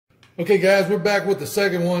Okay guys, we're back with the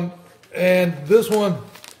second one, and this one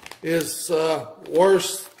is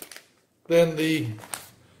worse than the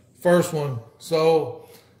first one. So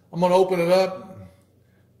I'm going to open it up,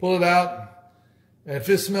 pull it out, and if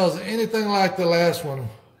it smells anything like the last one,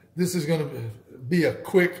 this is going to be a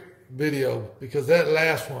quick video, because that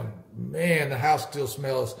last one, man, the house still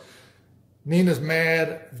smells. Nina's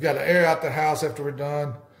mad. We've got to air out the house after we're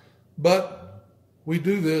done, but we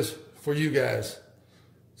do this for you guys.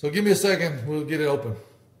 So give me a second, we'll get it open.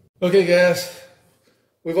 Okay guys,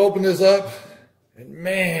 we've opened this up, and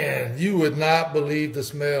man, you would not believe the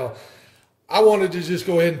smell. I wanted to just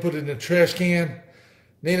go ahead and put it in the trash can.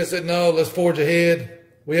 Nina said, no, let's forge ahead.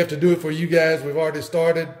 We have to do it for you guys. We've already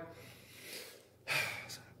started.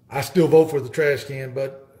 I still vote for the trash can,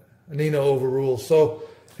 but Nina overrules. So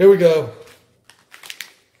here we go.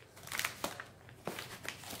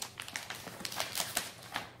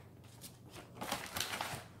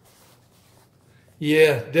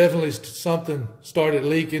 Yeah, definitely something started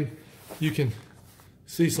leaking. You can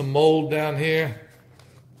see some mold down here.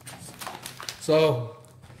 So,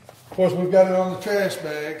 of course, we've got it on the trash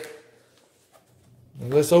bag.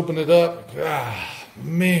 And let's open it up. Ah,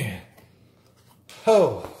 man.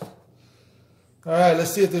 Oh. All right,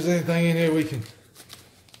 let's see if there's anything in here we can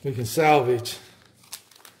salvage.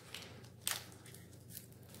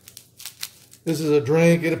 This is a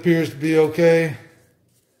drink. It appears to be okay.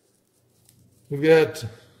 We've got,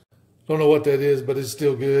 don't know what that is, but it's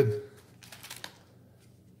still good.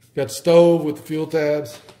 Got the stove with the fuel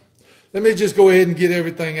tabs. Let me just go ahead and get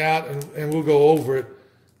everything out, and we'll go over it.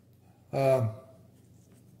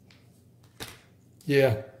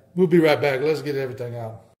 Yeah, we'll be right back. Let's get everything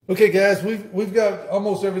out. Okay, guys, we've got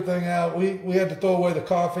almost everything out. We had to throw away the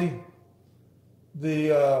coffee,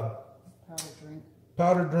 the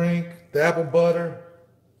powder drink, the apple butter,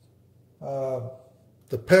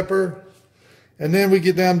 the pepper. And then we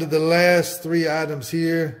get down to the last three items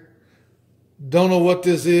here. Don't know what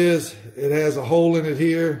this is. It has a hole in it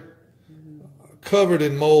here, covered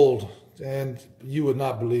in mold, and you would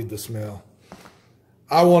not believe the smell.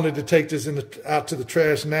 I wanted to take this out to the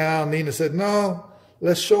trash now. Nina said, no,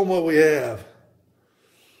 let's show them what we have.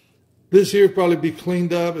 This here probably be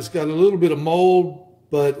cleaned up. It's got a little bit of mold,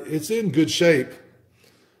 but it's in good shape.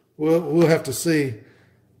 We'll have to see.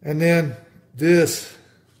 And then this,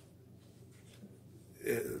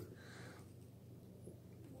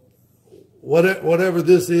 whatever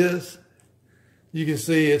this is, you can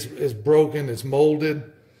see it's broken, it's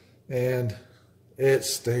molded, and it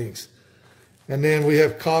stinks. And then we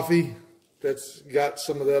have coffee that's got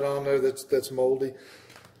some of that on there that's moldy.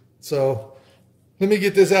 So let me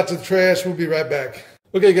get this out to the trash. We'll be right back.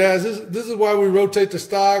 Okay guys, this is why we rotate the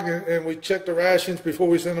stock and we check the rations before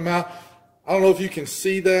we send them out. I don't know if you can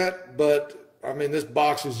see that, but I mean, this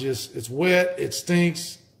box is just, it's wet, it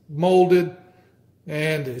stinks, molded,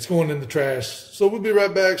 and it's going in the trash. So we'll be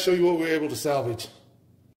right back, show you what we're able to salvage.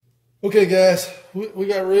 Okay guys, we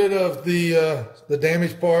got rid of the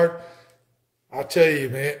damaged part. I tell you,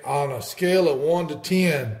 man, on a scale of 1 to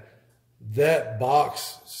 10, that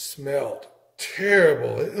box smelled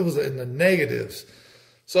terrible. It was in the negatives.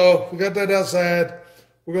 So we got that outside.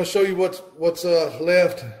 We're going to show you what's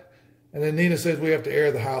left. And then Nina says we have to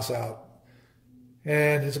air the house out.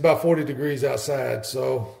 And it's about 40 degrees outside,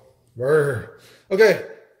 so brr. Okay,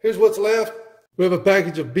 here's what's left. We have a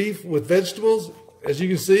package of beef with vegetables. As you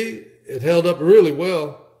can see, it held up really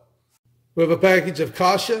well. We have a package of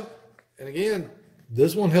kasha, and again,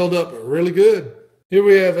 this one held up really good. Here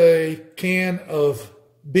we have a can of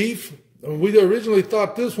beef. We originally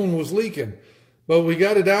thought this one was leaking, but we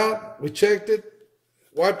got it out, we checked it,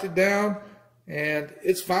 wiped it down, and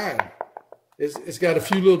it's fine. It's got a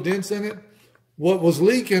few little dents in it. What was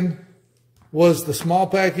leaking was the small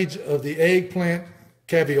package of the eggplant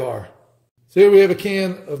caviar. So here we have a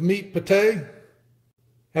can of meat pate,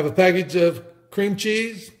 have a package of cream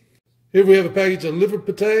cheese. Here we have a package of liver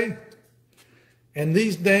pate. And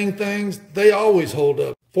these dang things, they always hold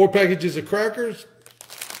up. 4 packages of crackers.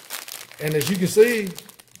 And as you can see,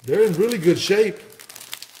 they're in really good shape.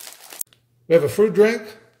 We have a fruit drink,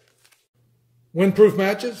 windproof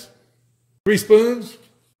matches, 3 spoons,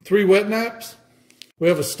 3 wet naps. We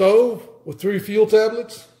have a stove with 3 fuel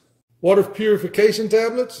tablets, water purification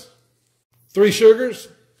tablets, 3 sugars,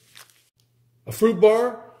 a fruit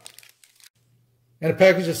bar, and a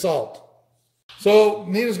package of salt. So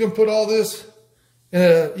Nina's going to put all this in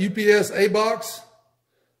a UPS A box,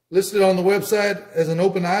 listed on the website as an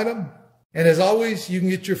open item. And as always, you can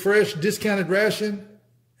get your fresh discounted ration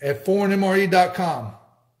at ForeignMRE.com.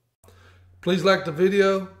 Please like the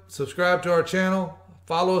video, subscribe to our channel,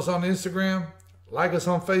 follow us on Instagram, Like us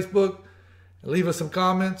on Facebook and leave us some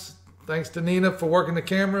comments. Thanks to Nina for working the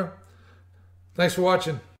camera. Thanks for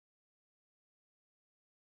watching.